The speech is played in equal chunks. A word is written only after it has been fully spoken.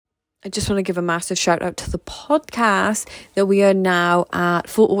I just want to give a massive shout out to the podcast that we are now at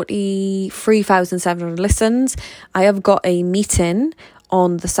 43,700 listens. I have got a meeting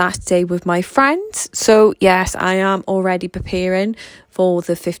on the Saturday with my friends. So yes, I am already preparing for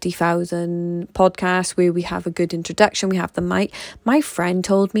the 50,000 podcast where we have a good introduction. We have the mic. My friend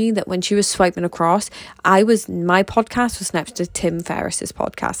told me that when she was swiping across, my podcast was next to Tim Ferriss's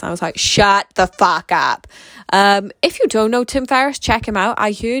podcast. And I was like, shut the fuck up. If you don't know Tim Ferriss, check him out.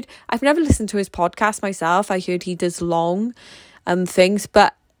 I've never listened to his podcast myself. I heard he does long things,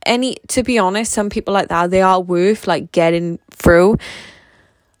 but to be honest, some people like that, they are worth like getting through.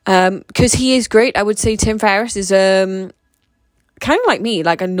 Because he is great. I would say Tim Ferriss is kind of like me,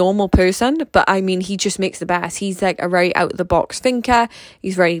 like a normal person, but I mean, he just makes the best. He's like a very out of the box thinker.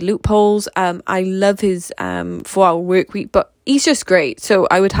 He's very loopholes. I love his 4-hour work week, but he's just great. So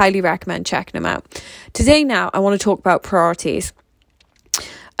I would highly recommend checking him out. Today now, I want to talk about priorities.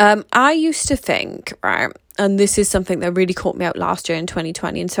 I used to think, right, and this is something that really caught me out last year in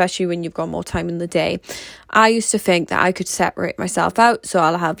 2020, and especially when you've got more time in the day. I used to think that I could separate myself out. So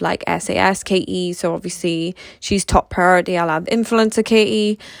I'll have like SAS KE. So obviously she's top priority. I'll have influencer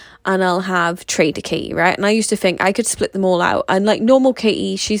KE and I'll have trader KE, right? And I used to think I could split them all out. And like normal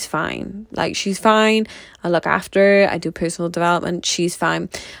KE, she's fine. Like she's fine. I look after her. I do personal development. She's fine.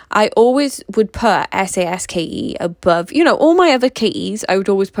 I always would put SAS KE above, all my other KEs, I would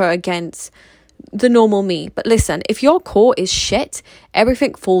always put against the normal me. But listen, if your core is shit,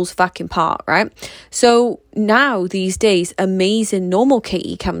 everything falls fucking apart, right? So now these days, amazing normal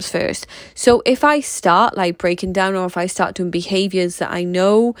KE comes first. So if I start like breaking down, or if I start doing behaviors that I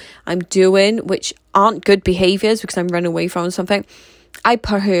know I'm doing which aren't good behaviors because I'm running away from something, I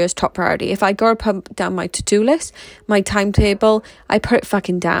put her as top priority. If I go put down my to-do list, my timetable, I put it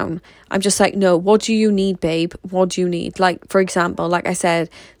fucking down. I'm just like, no, what do you need, babe? What do you need? Like, for example, like I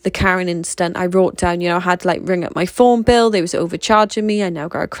said, the Karen incident, I wrote down, I had to like ring up my phone bill. They was overcharging me. I now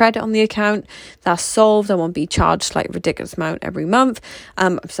got a credit on the account. That's solved. I won't be charged like a ridiculous amount every month.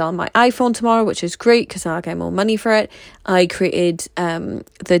 I'm selling my iPhone tomorrow, which is great because I'll get more money for it. I created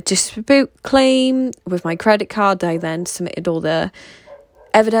the dispute claim with my credit card. I then submitted all the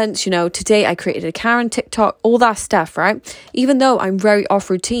evidence. Today I created a Karen TikTok, all that stuff, right? Even though I'm very off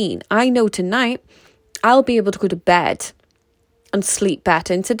routine, I know tonight I'll be able to go to bed and sleep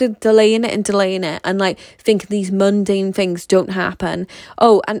better instead of delaying it and like thinking these mundane things don't happen.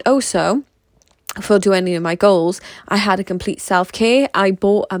 Oh, and also, for doing any of my goals, I had a complete self-care. I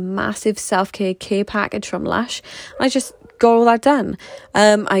bought a massive self-care package from Lush. I just got all that done.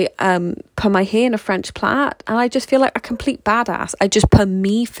 I put my hair in a French plait and I just feel like a complete badass. I just put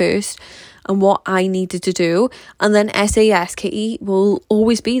me first and what I needed to do, and then SAS Kitty will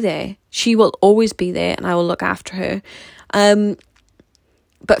always be there. She will always be there and I will look after her.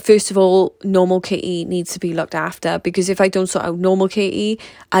 But first of all, normal Kitty needs to be looked after, because if I don't sort out normal Kitty,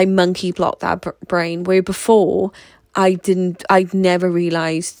 I monkey block that brain. Where before, I'd never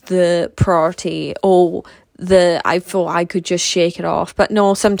realised the priority, or I thought I could just shake it off. But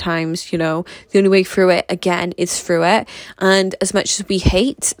no, sometimes, the only way through it, again, is through it. And as much as we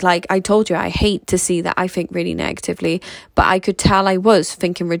hate, like I told you, I hate to see that I think really negatively, but I could tell I was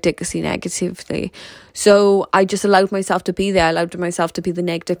thinking ridiculously negatively. So I just allowed myself to be there. I allowed myself to be the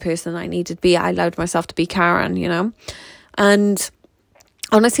negative person I needed to be. I allowed myself to be Karen, And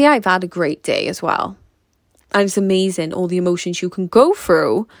honestly, I've had a great day as well. And it's amazing all the emotions you can go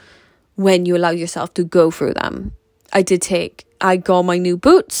through when you allow yourself to go through them. I got my new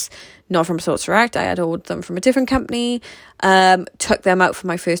boots, not from Sports Direct. I had ordered them from a different company. Took them out for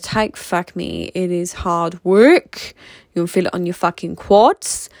my first hike. Fuck me, it is hard work. You can feel it on your fucking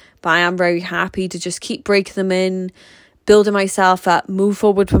quads. But I am very happy to just keep breaking them in, building myself up, move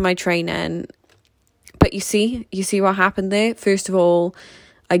forward with my training. But you see what happened there? First of all,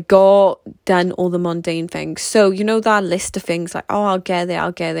 I got done all the mundane things. So, that list of things like, oh, I'll get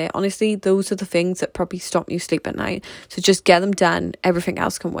there. Honestly, those are the things that probably stop you sleep at night. So just get them done. Everything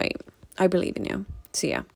else can wait. I believe in you. See ya.